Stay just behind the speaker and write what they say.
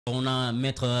On a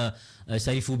Maître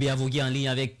Salifou Biavogui en ligne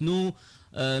avec nous.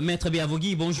 Maître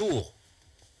Biavogui, bonjour.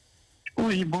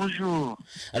 Oui, bonjour.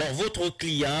 Alors, votre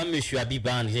client, M. Habib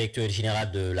HANN, directeur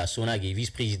général de la SONAG et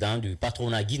vice-président du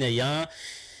patronat guinéen,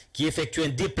 qui effectue un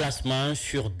déplacement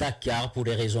sur Dakar pour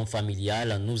des raisons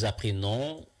familiales, nous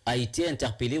apprenons, a été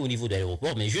interpellé au niveau de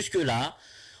l'aéroport. Mais jusque-là,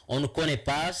 on ne connaît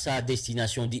pas sa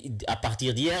destination. À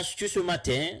partir d'hier, jusque ce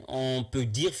matin, on peut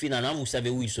dire finalement, vous savez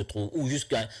où il se trouve, ou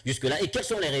jusque-là, et quelles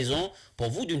sont les raisons pour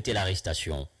vous d'une telle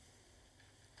arrestation?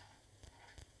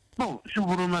 Bon, je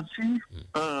vous remercie.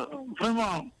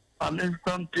 Vraiment, à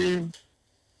l'instant T,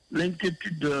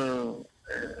 l'inquiétude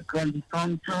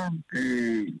grandissante,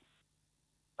 et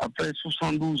après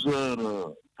 72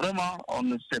 heures, vraiment, on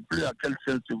ne sait plus à quel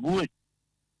sens se vouer.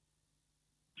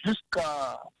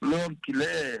 Jusqu'à l'heure qu'il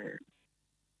est,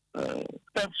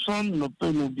 personne ne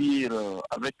peut nous dire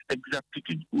avec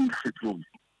exactitude où il se trouve.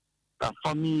 La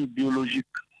famille biologique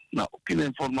n'a aucune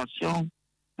information.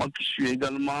 Moi qui suis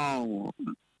également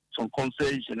son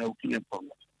conseil, je n'ai aucune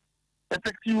information.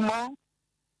 Effectivement,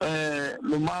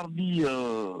 le mardi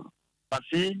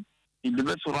passé, il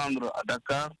devait se rendre à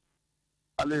Dakar,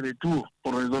 aller-retour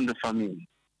pour raison de famille.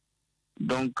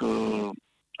 Donc,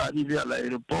 arrivé à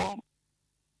l'aéroport,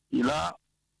 il a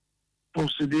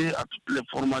procédé à toutes les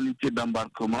formalités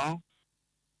d'embarquement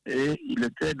et il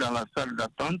était dans la salle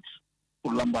d'attente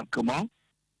pour l'embarquement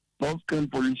lorsqu'un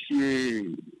policier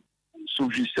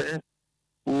surgissait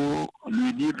pour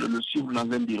lui dire de le suivre dans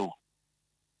un bureau.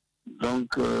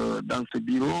 Donc, dans ce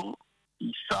bureau,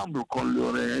 il semble qu'on lui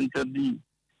aurait interdit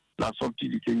la sortie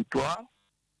du territoire,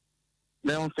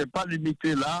 mais on ne s'est pas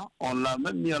limité là, on l'a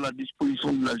même mis à la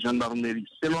disposition de la gendarmerie,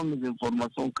 selon les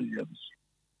informations que j'ai reçues.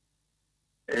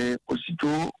 Et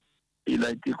aussitôt, il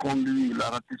a été conduit, il a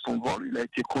raté son vol, il a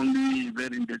été conduit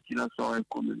vers une destination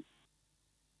inconnue.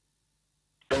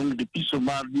 Donc, depuis ce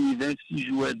mardi 26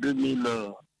 juillet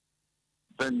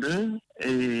 2022,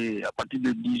 et à partir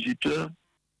de 18h,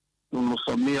 nous nous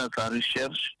sommes mis à sa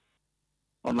recherche.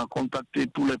 On a contacté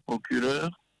tous les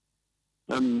procureurs,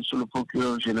 même monsieur le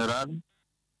procureur général,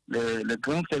 les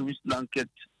grands services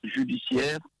d'enquête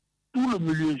judiciaire, tout le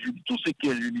milieu judiciaire, tout ce qui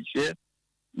est judiciaire,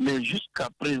 mais jusqu'à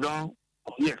présent,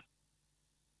 rien.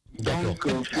 Donc,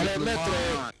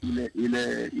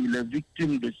 il est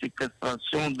victime de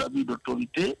séquestration, d'abus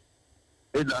d'autorité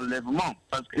et d'enlèvement,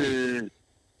 parce que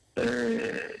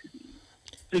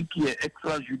ce qui est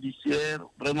extrajudiciaire,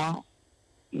 vraiment,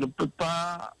 ne peut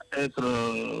pas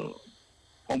être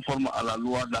conforme à la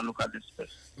loi dans le cas d'espèce.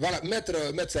 Voilà, maître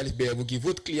Salif Biavogui,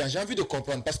 votre client, j'ai envie de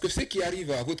comprendre, parce que ce qui arrive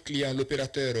à votre client,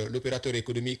 l'opérateur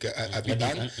économique Habib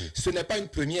HANN, ce n'est pas une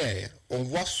première. On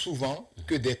voit souvent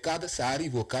que des cadres, ça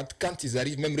arrive aux cadres, quand ils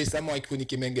arrivent, même récemment avec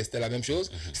Foniki Mengue, c'était la même chose,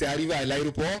 c'est arrivé à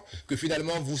l'aéroport, que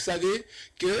finalement, vous savez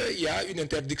qu'il y a une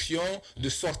interdiction de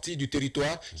sortie du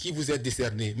territoire qui vous est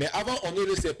décernée. Mais avant, on ne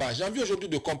le sait pas. J'ai envie aujourd'hui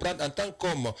de comprendre, en tant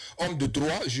qu'homme de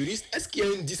droit, juriste, est-ce qu'il y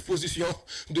a une disposition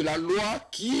de la loi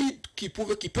qui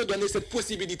peut donner cette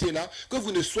possibilité-là, que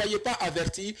vous ne soyez pas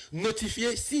averti,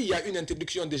 notifié s'il y a une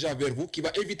interdiction déjà vers vous, qui va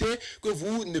éviter que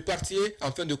vous ne partiez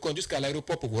en fin de compte jusqu'à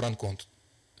l'aéroport pour vous rendre compte?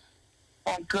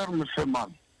 Mon cœur me fait mal.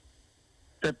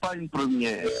 C'est pas une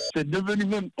première. C'est devenu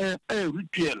même un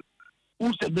rituel,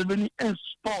 ou c'est devenu un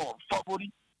sport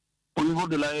favori au niveau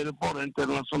de l'aéroport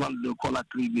international de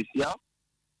CONAKRY.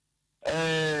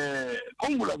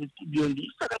 Comme vous l'avez si bien dit,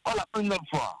 ce n'est pas la première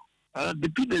fois.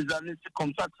 Depuis des années, c'est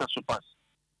comme ça que ça se passe.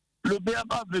 Le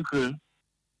BABA veut que,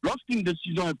 lorsqu'une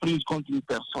décision est prise contre une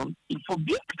personne, il faut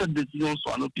bien que cette décision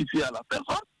soit notifiée à la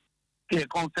personne qui est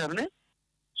concernée,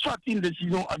 soit une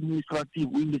décision administrative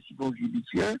ou une décision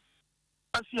judiciaire,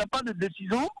 parce qu'il n'y a pas de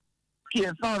décision qui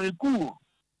est sans recours,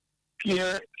 qui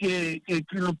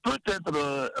ne peut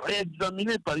être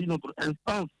réexaminée par une autre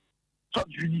instance, soit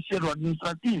judiciaire ou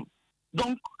administrative.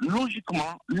 Donc,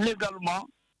 logiquement, légalement,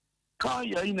 quand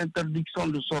il y a une interdiction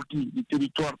de sortie du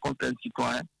territoire contre un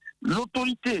citoyen,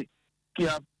 l'autorité qui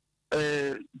a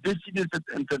décidé cette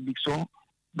interdiction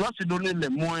doit se donner les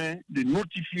moyens de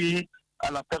notifier à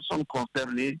la personne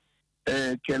concernée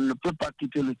qu'elle ne peut pas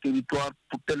quitter le territoire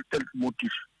pour tel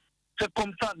motif. C'est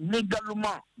comme ça,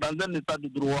 légalement, dans un état de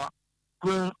droit,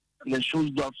 que les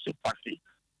choses doivent se passer.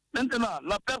 Maintenant,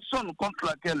 la personne contre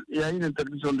laquelle il y a une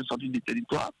interdiction de sortie du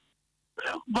territoire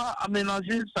va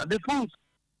aménager sa défense,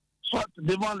 soit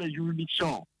devant les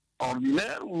juridictions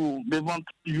ordinaires ou devant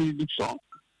les juridictions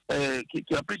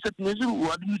qui a pris cette mesure,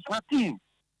 ou administrative.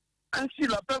 Ainsi,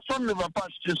 la personne ne va pas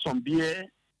acheter son billet,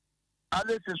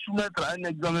 aller se soumettre à un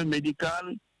examen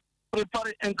médical,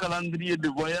 préparer un calendrier de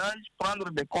voyage,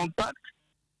 prendre des contacts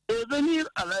et venir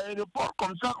à l'aéroport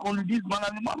comme ça qu'on lui dise,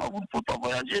 madame, vous ne faut pas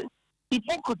voyager. Il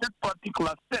faut que cette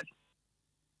pratique-là cesse.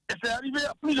 Et c'est arrivé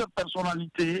à plusieurs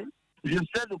personnalités, je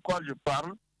sais de quoi je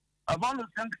parle. Avant le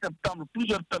 5 septembre,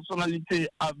 plusieurs personnalités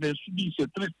avaient subi ce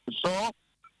triste sort.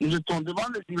 Nous étions devant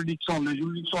les juridictions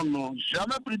n'ont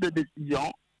jamais pris de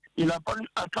décision. Il a fallu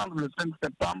attendre le 5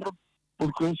 septembre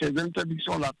pour que ces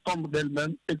interdictions-là tombent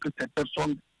d'elles-mêmes et que ces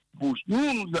personnes bougent.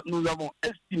 Nous avons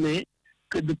estimé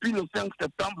que depuis le 5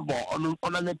 septembre, on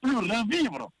n'allait plus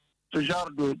revivre ce genre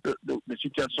de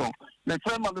situation. Mais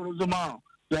très malheureusement,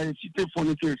 la cité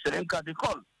Fourniture, c'est un cas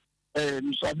d'école.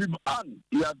 M. Habib HANN,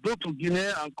 il y a d'autres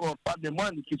Guinéens encore, pas des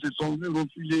moindres, qui se sont vus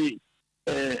refuser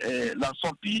la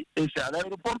sortie et c'est à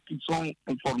l'aéroport qu'ils sont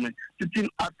informés. C'est une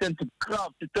atteinte grave,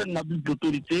 c'est un abus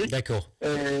d'autorité. D'accord.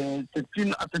 C'est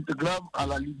une atteinte grave à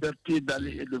la liberté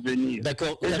d'aller et de venir.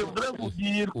 D'accord. Et je voudrais vous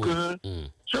dire que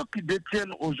ceux qui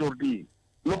détiennent aujourd'hui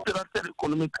l'opérateur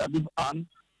économique Habib HANN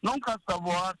n'ont qu'à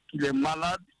savoir qu'il est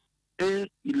malade et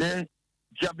il est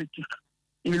diabétique.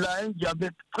 Il a un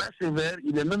diabète très sévère,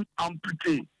 il est même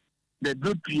amputé des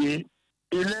 2 pieds,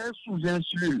 il est sous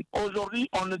insuline. Aujourd'hui,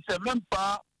 on ne sait même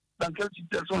pas dans quelle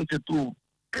situation il se trouve.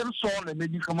 Quels sont les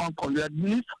médicaments qu'on lui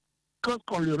administre, qu'est-ce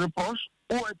qu'on lui reproche,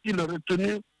 où est-il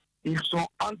retenu. Ils sont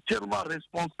entièrement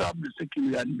responsables de ce qui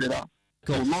lui arrivera.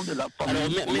 Au nom de la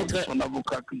famille, au nom de son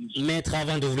avocat. Maître,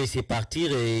 avant de vous laisser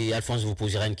partir, et Alphonse vous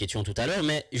posera une question tout à l'heure,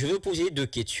 mais je veux poser 2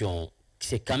 questions.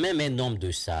 C'est quand même un homme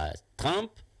de sa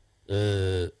trempe,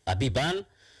 Habib HANN,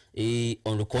 et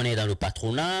on le connaît dans le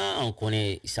patronat, on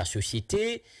connaît sa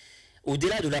société.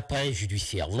 Au-delà de l'appareil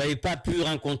judiciaire, vous n'avez pas pu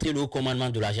rencontrer le haut commandement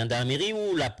de la gendarmerie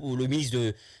ou le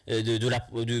ministre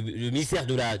le ministère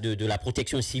de la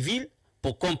protection civile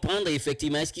pour comprendre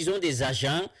effectivement est-ce qu'ils ont des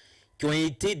agents qui ont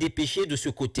été dépêchés de ce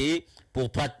côté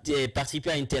pour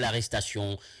participer à une telle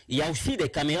arrestation. Il y a aussi des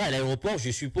caméras à l'aéroport,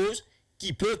 je suppose,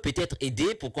 qui peuvent peut-être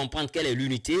aider pour comprendre quelle est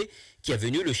l'unité qui est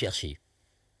venue le chercher.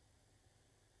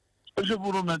 Je vous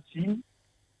remercie.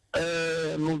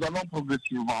 Nous allons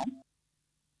progressivement.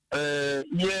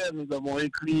 Hier, nous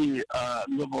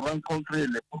avons rencontré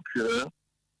les procureurs.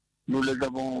 Nous les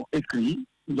avons écrits.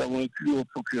 Nous avons écrit au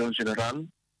procureur général.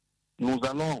 Nous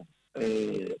allons,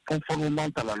 conformément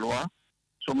à la loi,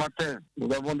 ce matin,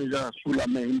 nous avons déjà sous la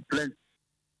main une plainte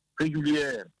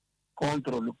régulière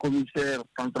contre le commissaire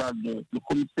central, le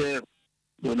commissaire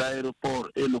de l'aéroport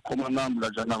et le commandant de la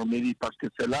gendarmerie, parce que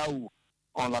c'est là où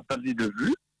on l'a perdu de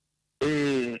vue,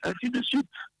 et ainsi de suite.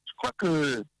 Je crois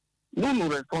que nous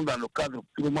restons dans le cadre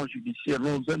purement judiciaire.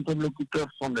 Nos interlocuteurs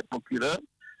sont des procureurs.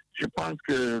 Je pense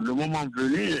que le moment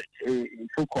venu, il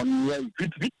faut qu'on y aille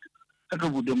vite. Ce que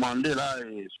vous demandez là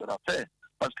sera fait.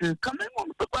 Parce que quand même, on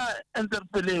ne peut pas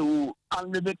interpeller ou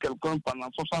enlever quelqu'un pendant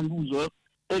 72 heures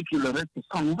et qu'il reste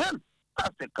sans nouvelles. Ça,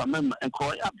 c'est quand même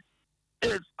incroyable.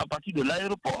 Et à partir de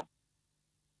l'aéroport,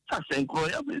 ça, c'est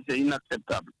incroyable et c'est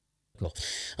inacceptable.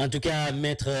 En tout cas,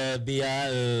 Maître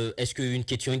Béa, est-ce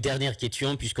qu'une dernière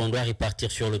question, puisqu'on doit repartir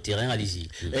sur le terrain, allez-y.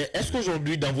 Est-ce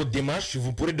qu'aujourd'hui, dans votre démarche,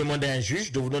 vous pourrez demander à un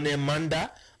juge de vous donner un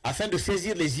mandat afin de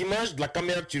saisir les images de la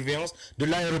caméra de surveillance de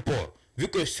l'aéroport, vu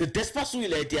que cet espace où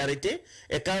il a été arrêté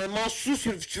est carrément sous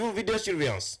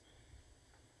vidéosurveillance?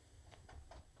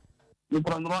 Nous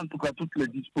prendrons en tout cas toutes les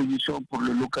dispositions pour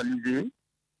le localiser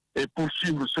et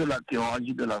poursuivre ceux-là qui ont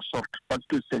agi de la sorte, parce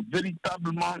que c'est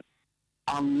véritablement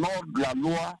en ordre de la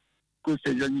loi que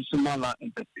ces agissements-là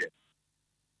interviennent.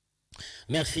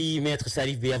 Merci, Maître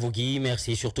Salif Béavogui.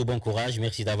 Merci, surtout bon courage.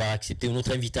 Merci d'avoir accepté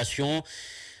notre invitation.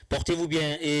 Portez-vous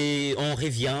bien et on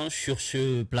revient sur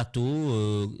ce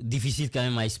plateau. Difficile quand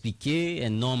même à expliquer.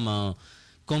 Un homme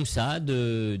comme ça,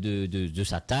 de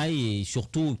sa taille et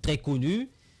surtout très connu,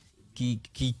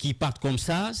 qui partent comme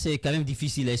ça, c'est quand même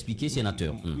difficile à expliquer,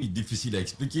 sénateur. Oui, difficile à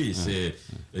expliquer.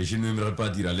 Je n'aimerais pas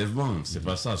dire enlèvement, c'est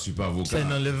pas ça, je suis pas avocat. C'est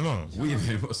un enlèvement. Oui,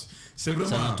 mais c'est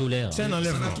vraiment... C'est un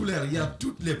enlèvement. Il y a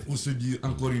toutes les procédures,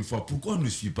 encore une fois. Pourquoi on ne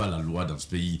suit pas la loi dans ce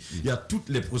pays? Il y a toutes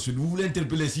les procédures. Vous voulez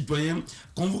interpeller les citoyens,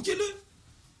 convoquez-le.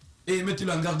 Et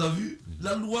mettez-le en garde à vue.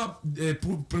 La loi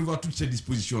pour prévoir toutes ces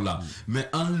dispositions-là. Mais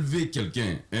enlever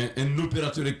quelqu'un, un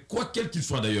opérateur, quel qu'il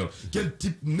soit d'ailleurs,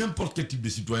 n'importe quel type de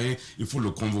citoyen, il faut le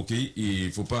convoquer et il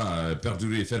ne faut pas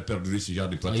faire perdurer ce genre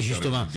de pratique. Justement.